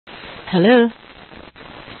Hello.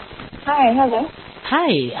 Hi, hello.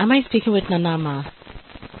 Hi, am I speaking with Nii Armah?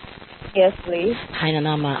 Yes, please. Hi, Nii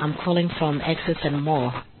Armah. I'm calling from Access and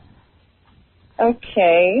More.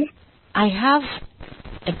 Okay. I have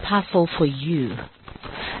a parcel for you.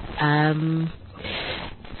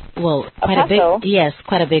 Well, quite a big, yes,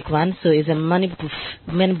 quite a big one. So it's a money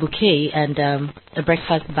bouquet and a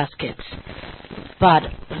breakfast basket. But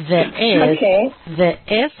there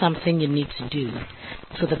is something you need to do.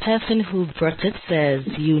 So the person who brought it says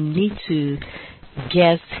you need to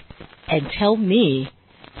guess and tell me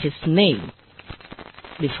his name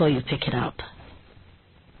before you pick it up.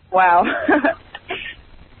 Wow.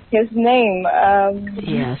 His name.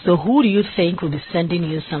 Yeah. So who do you think will be sending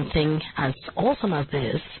you something as awesome as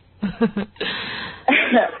this?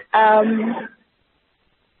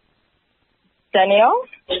 Daniel.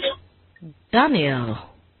 Daniel.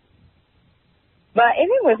 But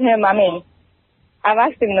even with him, I mean, I've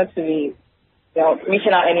asked him not to be,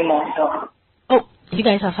 reaching out anymore. So. Oh, you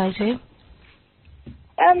guys are fighting?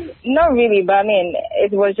 Not really, but I mean,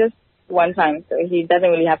 it was just one time, so he doesn't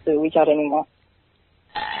really have to reach out anymore.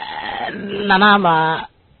 Nii Armah.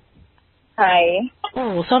 Hi.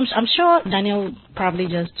 Oh, so I'm sure Daniel probably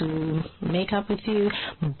just to make up with you,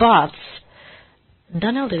 but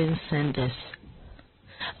Daniel didn't send this.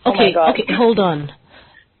 Okay, okay, hold on.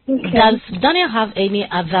 Okay. Does Daniel have any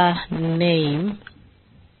other name?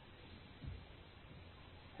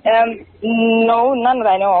 No, none that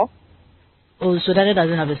I know of. Oh, so Daniel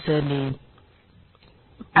doesn't have a surname.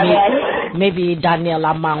 Maybe Daniel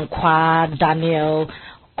Amankwa, Daniel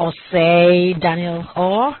Osei, Daniel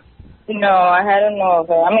or? No, I don't know of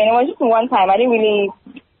it. I mean, it was just one time. I don't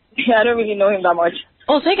really know him that much.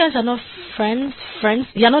 Oh, so you guys are not friends?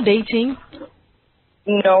 You're not dating?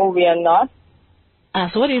 No, we are not.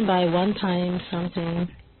 So what do you mean by one time something?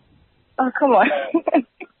 Oh, come on.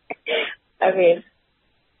 I mean,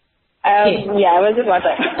 yeah, it was just one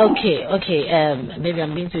time. Okay. Maybe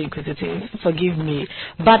I'm being too inquisitive. Forgive me.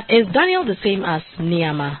 But is Daniel the same as Nii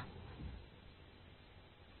Armah?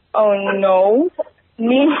 Oh, no.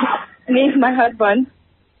 Nii is my husband.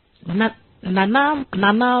 Nii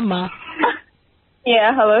Armah.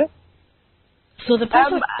 Yeah, hello. So the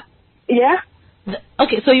person... yeah?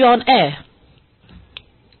 Okay, so you're on air?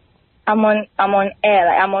 I'm on air,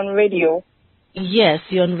 like I'm on radio. Yes,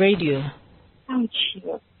 you're on radio. Oh,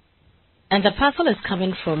 jeez. And the parcel is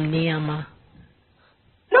coming from Nii Armah.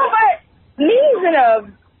 No, but Nii isn't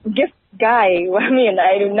a gift guy. I mean,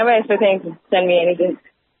 I never expected him to send me anything.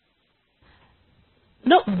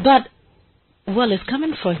 No, but, well, it's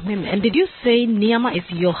coming from him. And did you say Nii Armah is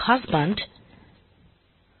your husband?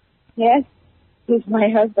 Yes, he's my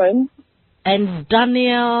husband. And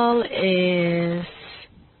Daniel is...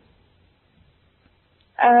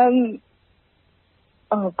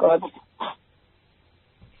 oh, God.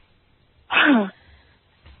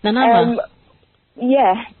 Nii Armah.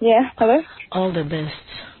 Yeah, hello? All the best.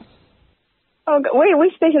 Oh, God. Wait,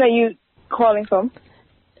 which station are you calling from?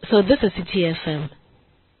 So this is Citi FM.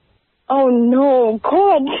 Oh, no,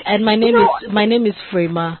 God. And my name is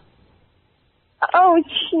Frema. Oh,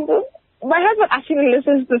 Jesus. My husband actually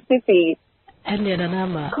listens to Citi. And Nii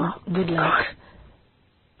Armah, good luck.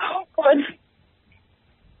 Oh, God.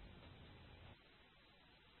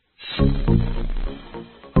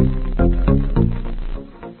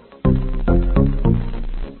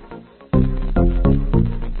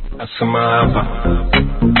 Asamaba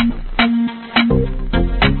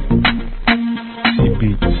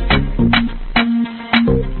C-Beats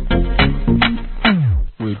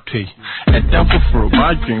Wait a damn for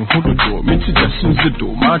my dream who do do me to just use the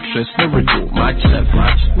door my dress never do my chest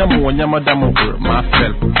number one yamadam over my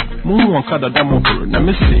fell moon one card dam over na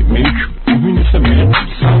me say me you say me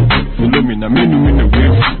follow me na me no me no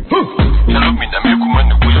way follow me na me come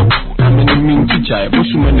na way na me no mean teacher I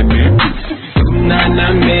push me na me na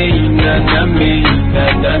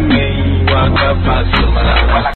me waka pass